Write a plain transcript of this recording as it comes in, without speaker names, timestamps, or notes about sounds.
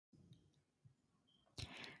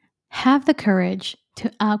Have the courage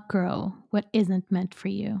to outgrow what isn't meant for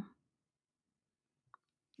you.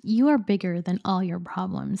 You are bigger than all your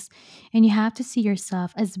problems, and you have to see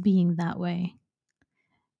yourself as being that way.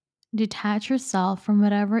 Detach yourself from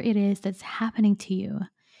whatever it is that's happening to you,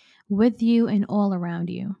 with you, and all around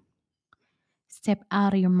you. Step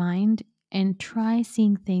out of your mind and try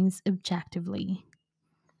seeing things objectively.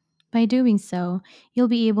 By doing so, you'll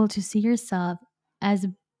be able to see yourself as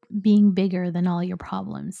being bigger than all your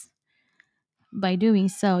problems. By doing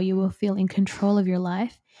so, you will feel in control of your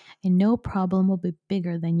life and no problem will be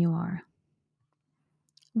bigger than you are.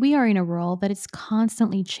 We are in a world that is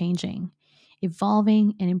constantly changing,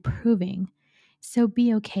 evolving, and improving, so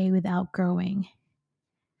be okay with outgrowing.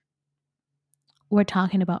 We're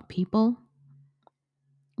talking about people,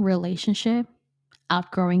 relationship,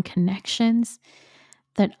 outgrowing connections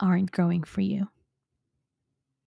that aren't growing for you.